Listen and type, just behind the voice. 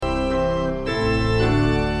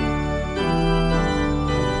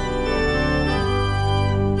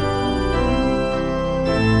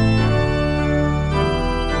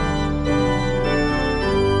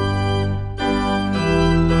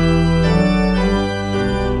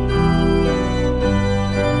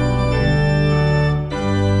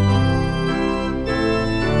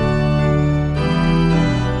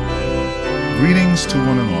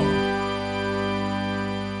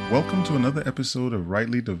episode of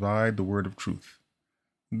Rightly Divide the Word of Truth.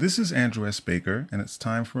 This is Andrew S. Baker, and it's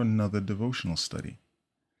time for another devotional study.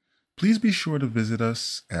 Please be sure to visit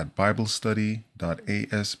us at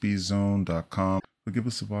biblestudy.asbzone.com. Forgive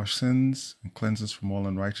us of our sins and cleanse us from all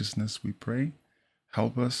unrighteousness, we pray.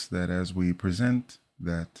 Help us that as we present,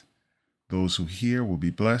 that those who hear will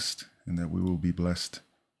be blessed, and that we will be blessed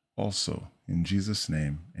also. In Jesus'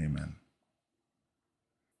 name, amen.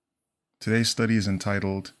 Today's study is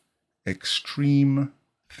entitled Extreme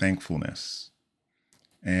Thankfulness.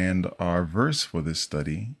 And our verse for this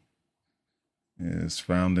study is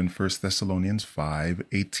found in 1 Thessalonians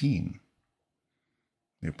 5:18.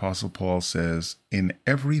 The Apostle Paul says, "In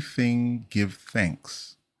everything give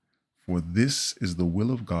thanks, for this is the will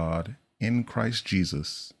of God in Christ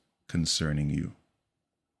Jesus concerning you."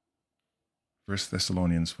 1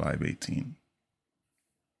 Thessalonians 5:18.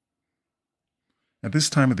 At this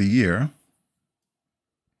time of the year,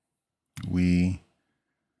 we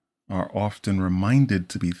are often reminded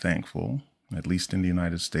to be thankful, at least in the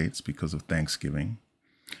United States, because of Thanksgiving.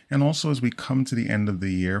 And also as we come to the end of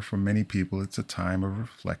the year, for many people, it's a time of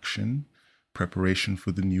reflection, preparation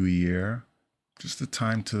for the new year, just a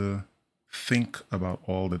time to think about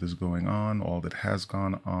all that is going on, all that has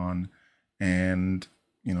gone on, and,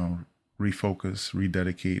 refocus,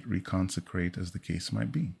 rededicate, reconsecrate, as the case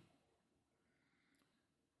might be.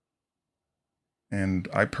 And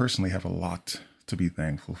I personally have a lot to be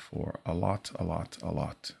thankful for, a lot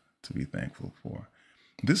to be thankful for.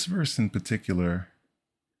 This verse in particular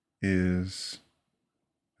is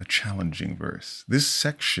a challenging verse. This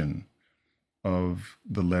section of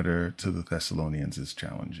the letter to the Thessalonians is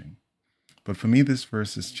challenging. But for me, this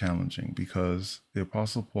verse is challenging because the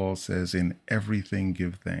Apostle Paul says, "In everything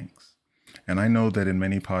give thanks." And I know that in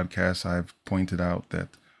many podcasts, I've pointed out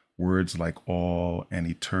that words like all and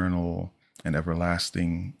eternal and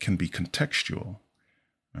everlasting can be contextual,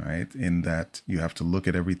 right? In that you have to look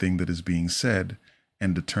at everything that is being said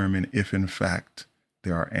and determine if, in fact,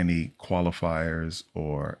 there are any qualifiers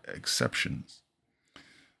or exceptions.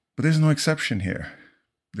 But there's no exception here.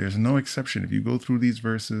 There's no exception. If you go through these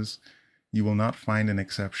verses, you will not find an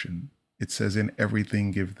exception. It says, "In everything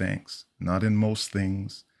give thanks," not in most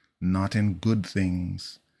things, not in good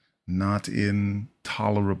things, not in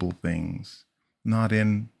tolerable things, not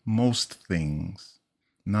in most things,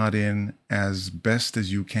 not in as best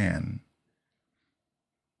as you can.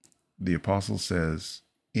 The apostle says,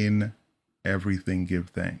 "In everything give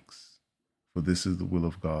thanks, for this is the will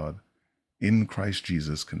of God in Christ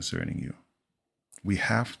Jesus concerning you." We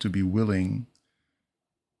have to be willing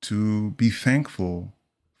to be thankful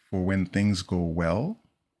for when things go well,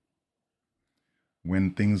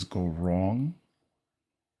 when things go wrong,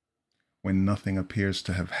 when nothing appears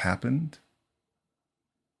to have happened.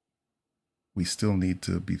 We still need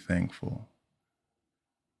to be thankful.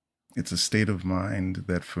 It's a state of mind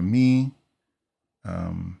that for me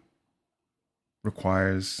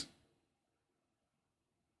requires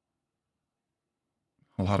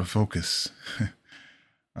a lot of focus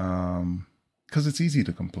because it's easy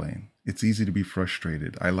to complain. It's easy to be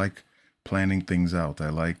frustrated. I like planning things out. I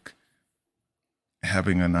like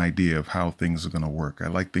having an idea of how things are going to work. I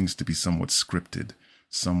like things to be somewhat scripted,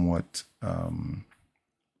 somewhat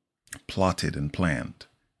plotted and planned,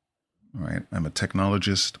 right? I'm a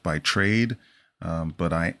technologist by trade,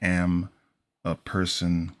 but I am a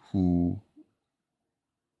person who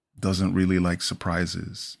doesn't really like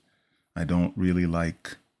surprises. I don't really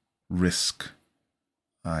like risk.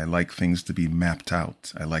 I like things to be mapped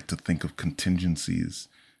out. I like to think of contingencies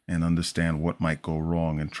and understand what might go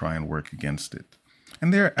wrong and try and work against it.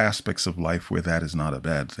 And there are aspects of life where that is not a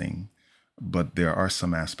bad thing, but there are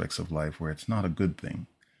some aspects of life where it's not a good thing.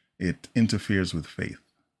 It interferes with faith.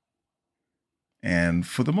 And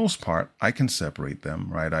for the most part, I can separate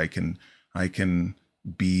them, right? I can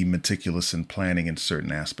be meticulous in planning in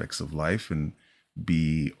certain aspects of life and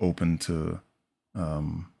be open to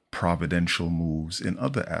providential moves in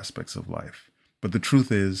other aspects of life. But the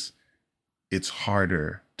truth is, it's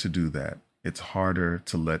harder to do that. It's harder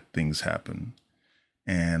to let things happen.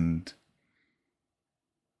 And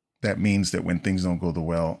that means that when things don't go the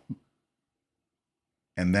way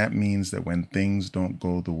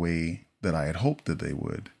that I had hoped that they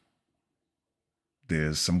would,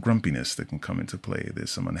 there's some grumpiness that can come into play.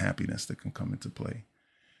 There's some unhappiness that can come into play.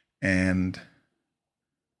 And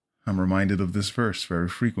I'm reminded of this verse very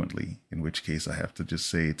frequently, in which case I have to just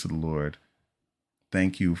say to the Lord,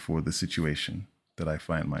 "Thank you for the situation that I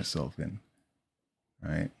find myself in."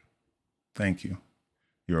 Right? Thank you.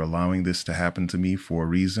 You're allowing this to happen to me for a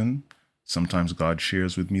reason. Sometimes God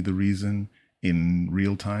shares with me the reason in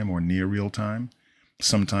real time or near real time.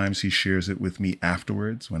 Sometimes he shares it with me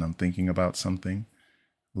afterwards when I'm thinking about something.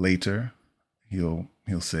 Later, he'll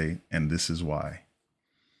say, and this is why.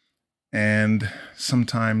 And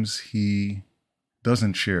sometimes he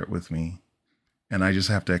doesn't share it with me, and I just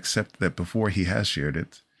have to accept that before he has shared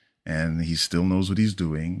it, and he still knows what he's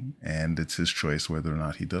doing, and it's his choice whether or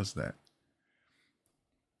not he does that.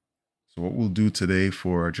 So what we'll do today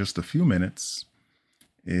for just a few minutes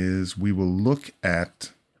is we will look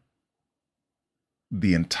at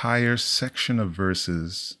the entire section of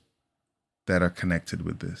verses that are connected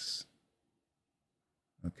with this.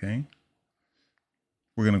 Okay?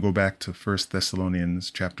 We're going to go back to 1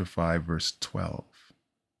 Thessalonians chapter 5, verse 12.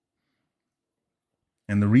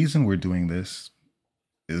 And the reason we're doing this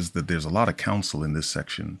is that there's a lot of counsel in this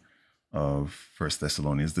section of 1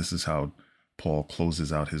 Thessalonians. This is how Paul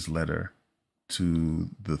closes out his letter to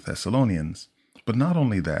the Thessalonians. But not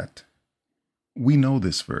only that, we know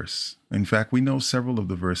this verse. In fact, we know several of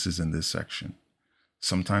the verses in this section.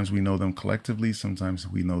 Sometimes we know them collectively, sometimes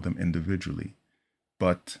we know them individually.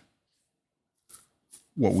 But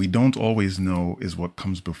what we don't always know is what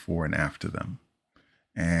comes before and after them.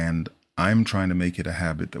 And I'm trying to make it a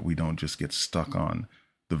habit that we don't just get stuck on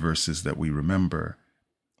the verses that we remember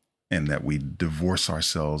and that we divorce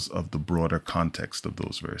ourselves of the broader context of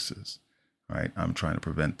those verses. Right? I'm trying to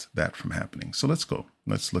prevent that from happening. So let's go.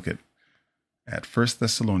 Let's look at 1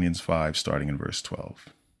 Thessalonians 5, starting in verse 12.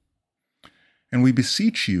 And we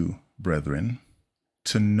beseech you, brethren,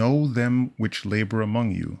 to know them which labor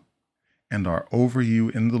among you, and are over you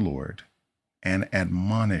in the Lord, and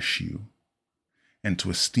admonish you, and to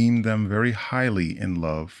esteem them very highly in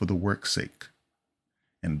love for the work's sake,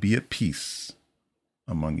 and be at peace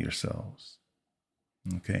among yourselves.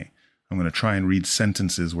 Okay, I'm going to try and read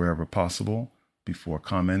sentences wherever possible before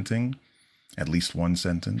commenting, at least one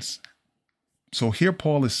sentence. So here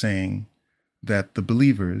Paul is saying that the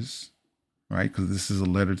believers, right, because this is a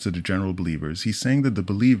letter to the general believers, he's saying that the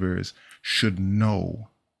believers should know,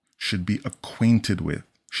 should be acquainted with,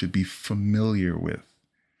 should be familiar with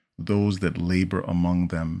those that labor among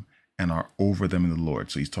them and are over them in the Lord.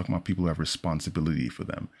 So he's talking about people who have responsibility for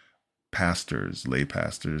them, pastors, lay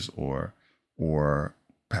pastors, or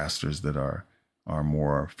pastors that are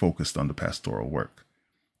more focused on the pastoral work.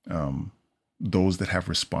 Those that have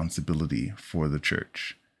responsibility for the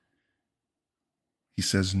church. He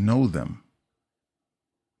says, know them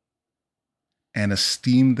and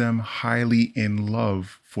esteem them highly in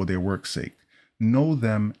love for their work's sake. Know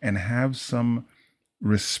them and have some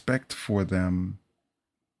respect for them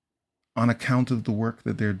on account of the work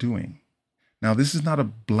that they're doing. Now, this is not a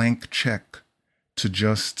blank check to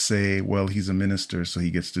just say, well, he's a minister, so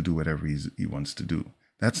he gets to do whatever he wants to do.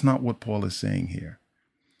 That's not what Paul is saying here.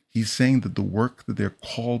 He's saying that the work that they're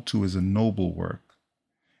called to is a noble work,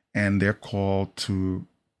 and they're called to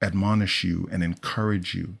admonish you and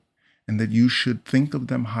encourage you, and that you should think of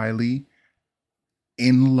them highly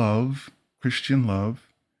in love, Christian love,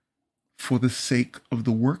 for the sake of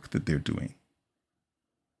the work that they're doing.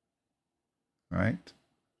 Right?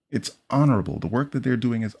 It's honorable. The work that they're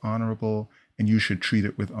doing is honorable, and you should treat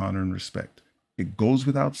it with honor and respect. It goes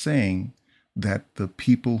without saying that the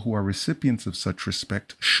people who are recipients of such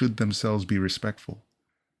respect should themselves be respectful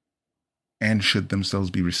and should themselves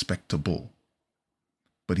be respectable.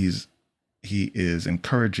 But he is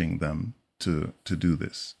encouraging them to do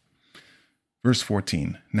this. Verse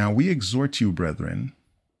 14, now we exhort you, brethren,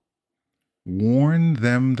 warn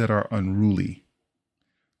them that are unruly,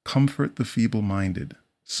 comfort the feeble-minded,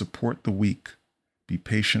 support the weak, be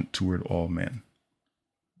patient toward all men.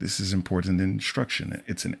 This is important instruction.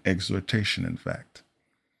 It's an exhortation, in fact.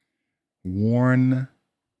 Warn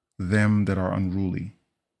them that are unruly.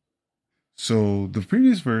 So the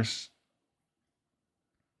previous verse,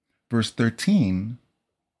 verse 13,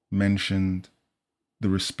 mentioned the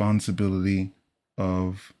responsibility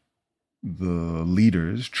of the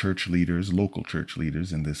leaders, church leaders, local church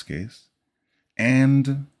leaders in this case,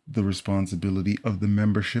 and the responsibility of the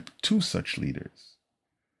membership to such leaders.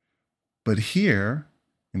 But here,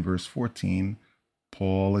 in verse 14,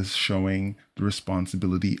 Paul is showing the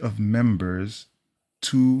responsibility of members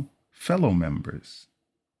to fellow members,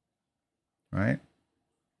 right?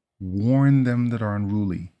 Warn them that are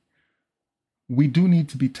unruly. We do need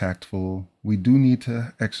to be tactful. We do need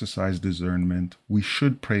to exercise discernment. We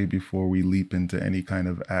should pray before we leap into any kind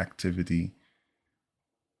of activity.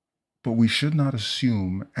 But we should not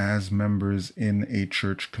assume, as members in a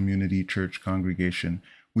church community, church congregation,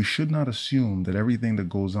 we should not assume that everything that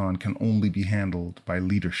goes on can only be handled by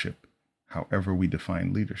leadership, however we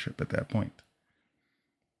define leadership at that point.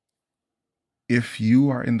 If you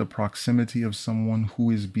are in the proximity of someone who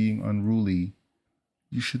is being unruly,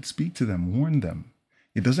 you should speak to them, warn them.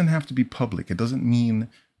 It doesn't have to be public. It doesn't mean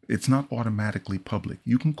it's not automatically public.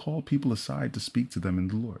 You can call people aside to speak to them in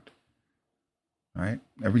the Lord. Right?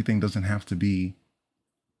 Everything doesn't have to be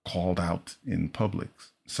called out in public.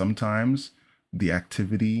 Sometimes the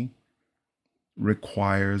activity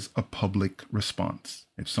requires a public response.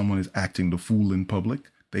 If someone is acting the fool in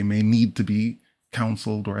public, they may need to be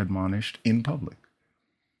counseled or admonished in public.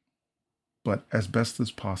 But as best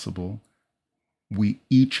as possible, we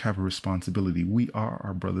each have a responsibility. We are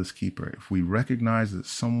our brother's keeper. If we recognize that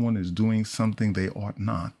someone is doing something they ought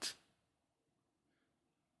not,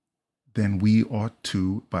 then we ought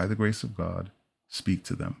to, by the grace of God, speak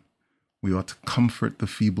to them. We ought to comfort the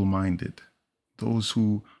feeble-minded, those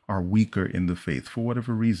who are weaker in the faith for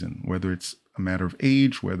whatever reason, whether it's a matter of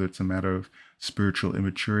age, whether it's a matter of spiritual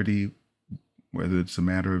immaturity, whether it's a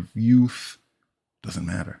matter of youth, doesn't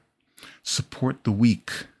matter. Support the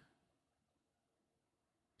weak.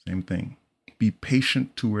 Same thing. Be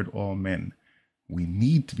patient toward all men. We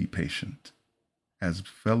need to be patient. As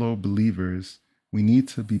fellow believers, we need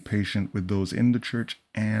to be patient with those in the church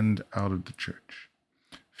and out of the church.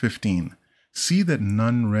 15. See that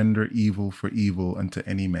none render evil for evil unto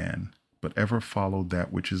any man, but ever follow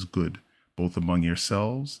that which is good, both among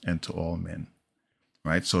yourselves and to all men.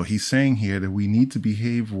 Right? So he's saying here that we need to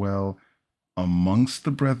behave well amongst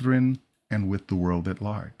the brethren and with the world at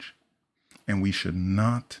large. And we should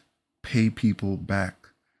not pay people back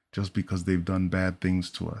just because they've done bad things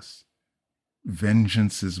to us.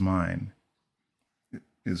 Vengeance is mine,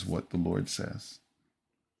 is what the Lord says.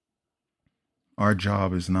 Our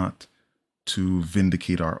job is not to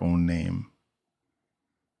vindicate our own name.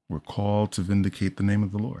 We're called to vindicate the name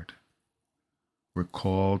of the Lord. We're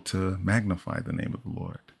called to magnify the name of the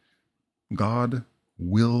Lord. God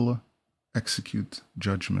will execute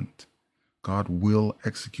judgment. God will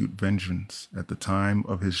execute vengeance at the time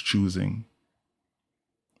of his choosing.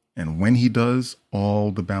 And when he does,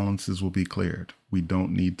 all the balances will be cleared. We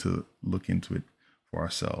don't need to look into it for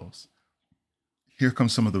ourselves. Here come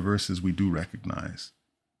some of the verses we do recognize.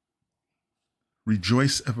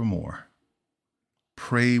 Rejoice evermore.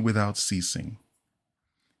 Pray without ceasing.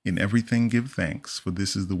 In everything give thanks, for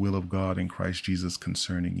this is the will of God in Christ Jesus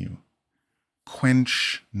concerning you.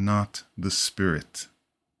 Quench not the spirit.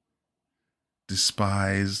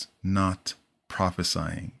 Despise not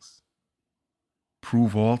prophesying.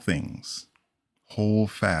 Prove all things. Hold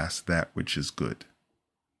fast that which is good.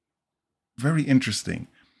 Very interesting.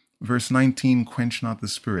 Verse 19, quench not the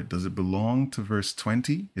spirit. Does it belong to verse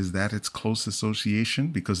 20? Is that its close association?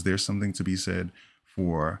 Because there's something to be said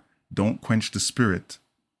for don't quench the spirit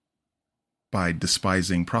by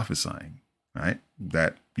despising prophesying, right?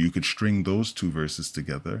 That you could string those two verses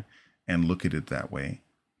together and look at it that way.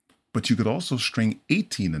 But you could also string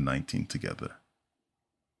 18 and 19 together,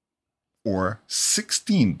 or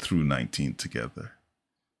 16 through 19 together,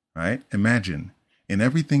 right? Imagine, in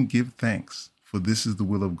everything give thanks, for this is the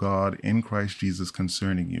will of God in Christ Jesus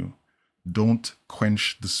concerning you. Don't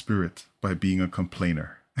quench the spirit by being a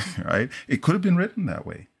complainer, right? It could have been written that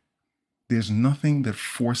way. There's nothing that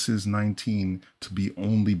forces 19 to be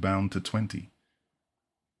only bound to 20.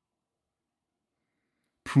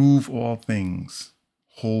 Prove all things.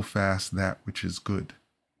 Hold fast that which is good.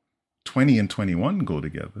 20 and 21 go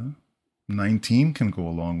together. 19 can go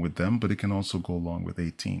along with them, but it can also go along with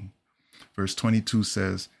 18. Verse 22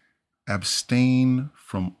 says, abstain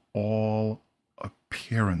from all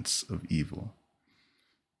appearance of evil.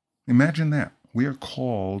 Imagine that. We are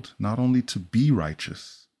called not only to be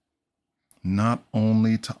righteous, not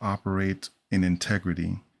only to operate in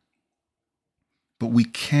integrity, but we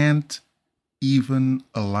can't even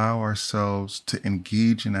allow ourselves to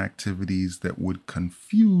engage in activities that would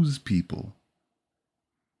confuse people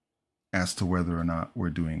as to whether or not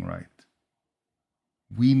we're doing right.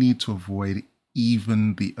 We need to avoid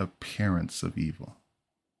even the appearance of evil.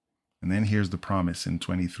 And then here's the promise in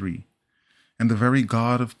 23. And the very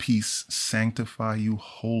God of peace sanctify you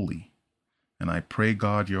wholly. And I pray,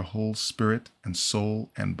 God, your whole spirit and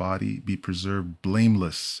soul and body be preserved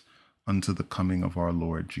blameless unto the coming of our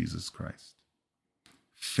Lord Jesus Christ.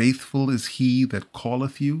 Faithful is he that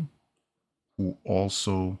calleth you, who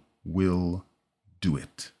also will do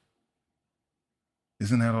it.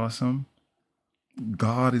 Isn't that awesome?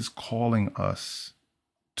 God is calling us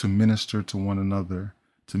to minister to one another,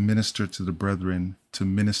 to minister to the brethren, to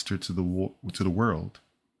minister to the world.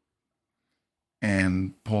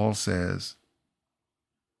 And Paul says,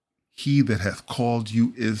 he that hath called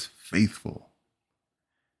you is faithful,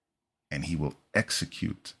 and he will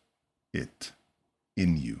execute it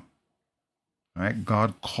in you. All right?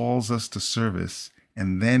 God calls us to service,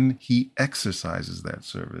 And then he exercises that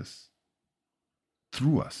service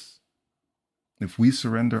through us. If we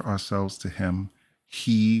surrender ourselves to him,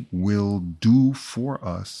 he will do for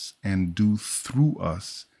us and do through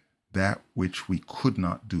us that which we could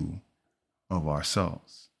not do of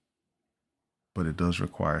ourselves. But it does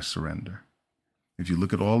require surrender. If you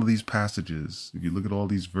look at all of these passages, if you look at all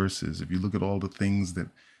these verses, if you look at all the things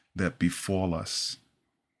that befall us,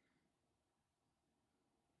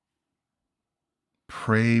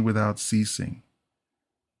 pray without ceasing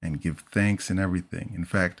and give thanks in everything. In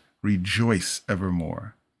fact, rejoice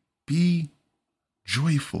evermore. Be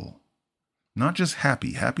joyful, not just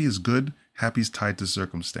happy. Happy is good. Happy is tied to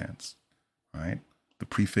circumstance, right? The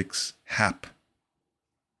prefix hap.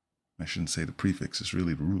 I shouldn't say the prefix, it's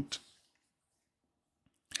really the root.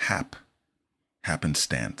 Hap,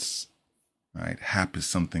 happenstance, right? Hap is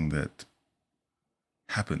something that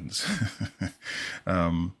happens.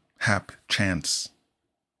 Hap, chance.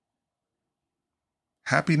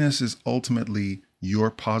 Happiness is ultimately your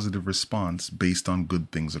positive response based on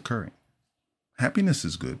good things occurring. Happiness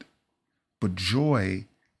is good, but joy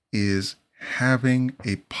is having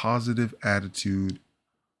a positive attitude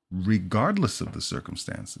regardless of the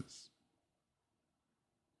circumstances.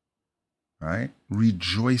 Right?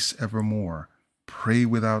 Rejoice evermore. Pray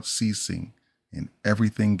without ceasing. In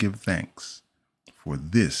everything give thanks. For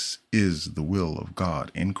this is the will of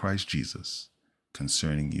God in Christ Jesus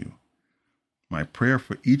concerning you. My prayer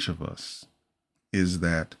for each of us is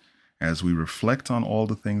that as we reflect on all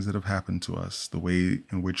the things that have happened to us, the way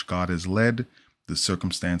in which God has led, the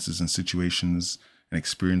circumstances and situations and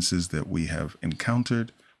experiences that we have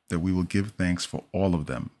encountered, that we will give thanks for all of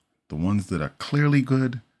them. The ones that are clearly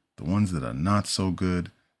good, the ones that are not so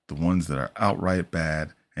good, the ones that are outright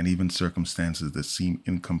bad, and even circumstances that seem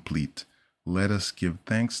incomplete. Let us give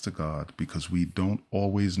thanks to God because we don't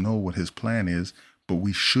always know what his plan is, but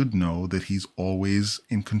we should know that he's always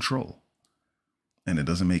in control. And it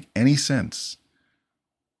doesn't make any sense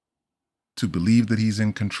to believe that he's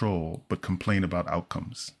in control, but complain about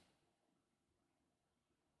outcomes.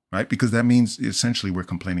 Right? Because that means essentially we're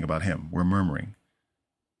complaining about him. We're murmuring.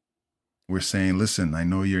 We're saying, listen, I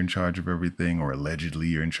know you're in charge of everything, or allegedly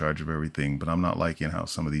you're in charge of everything, but I'm not liking how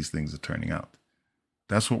some of these things are turning out.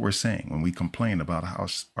 That's what we're saying. When we complain about how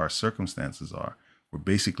our circumstances are, we're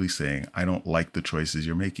basically saying, I don't like the choices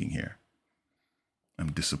you're making here.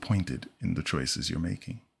 I'm disappointed in the choices you're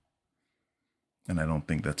making. And I don't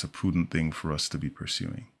think that's a prudent thing for us to be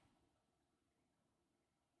pursuing.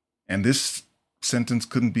 And this sentence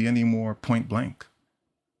couldn't be any more point blank.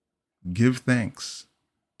 Give thanks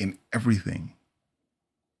in everything,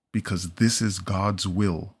 because this is God's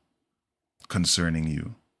will concerning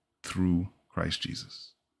you through Christ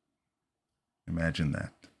Jesus. Imagine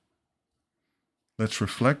that. Let's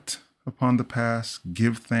reflect upon the past,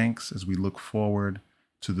 give thanks as we look forward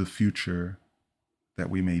to the future, that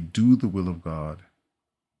we may do the will of God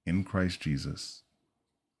in Christ Jesus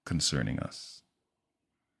concerning us.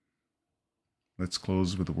 Let's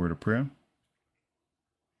close with a word of prayer.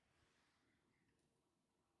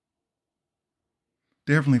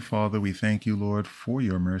 Dear Heavenly Father, we thank you, Lord, for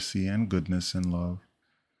your mercy and goodness and love.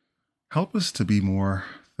 Help us to be more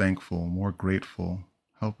thankful, more grateful.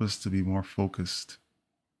 Help us to be more focused.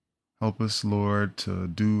 Help us, Lord, to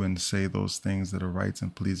do and say those things that are right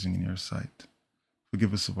and pleasing in your sight.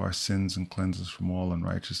 Forgive us of our sins and cleanse us from all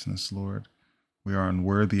unrighteousness, Lord. We are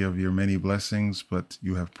unworthy of your many blessings, but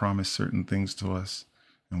you have promised certain things to us,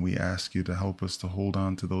 and we ask you to help us to hold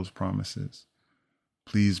on to those promises.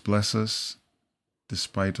 Please bless us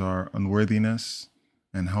despite our unworthiness,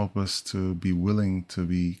 and help us to be willing to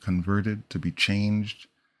be converted, to be changed,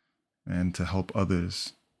 and to help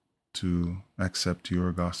others to accept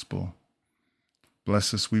your gospel.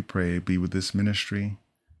 Bless us, we pray. Be with this ministry,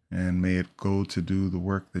 and may it go to do the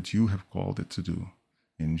work that you have called it to do.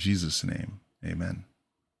 In Jesus' name, amen.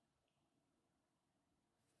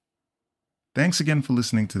 Thanks again for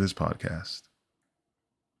listening to this podcast.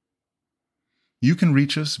 You can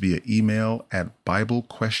reach us via email at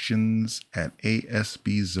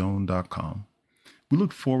biblequestions@asbzone.com. We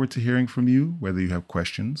look forward to hearing from you, whether you have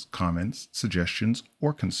questions, comments, suggestions,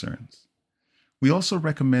 or concerns. We also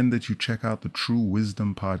recommend that you check out the True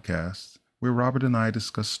Wisdom podcast, where Robert and I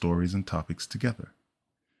discuss stories and topics together.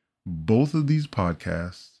 Both of these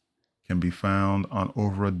podcasts can be found on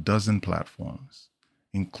over a dozen platforms,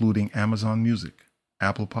 including Amazon Music,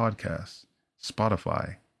 Apple Podcasts,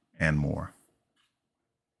 Spotify, and more.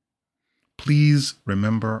 Please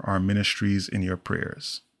remember our ministries in your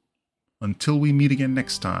prayers. Until we meet again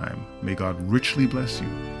next time, may God richly bless you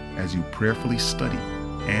as you prayerfully study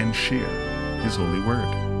and share His holy word.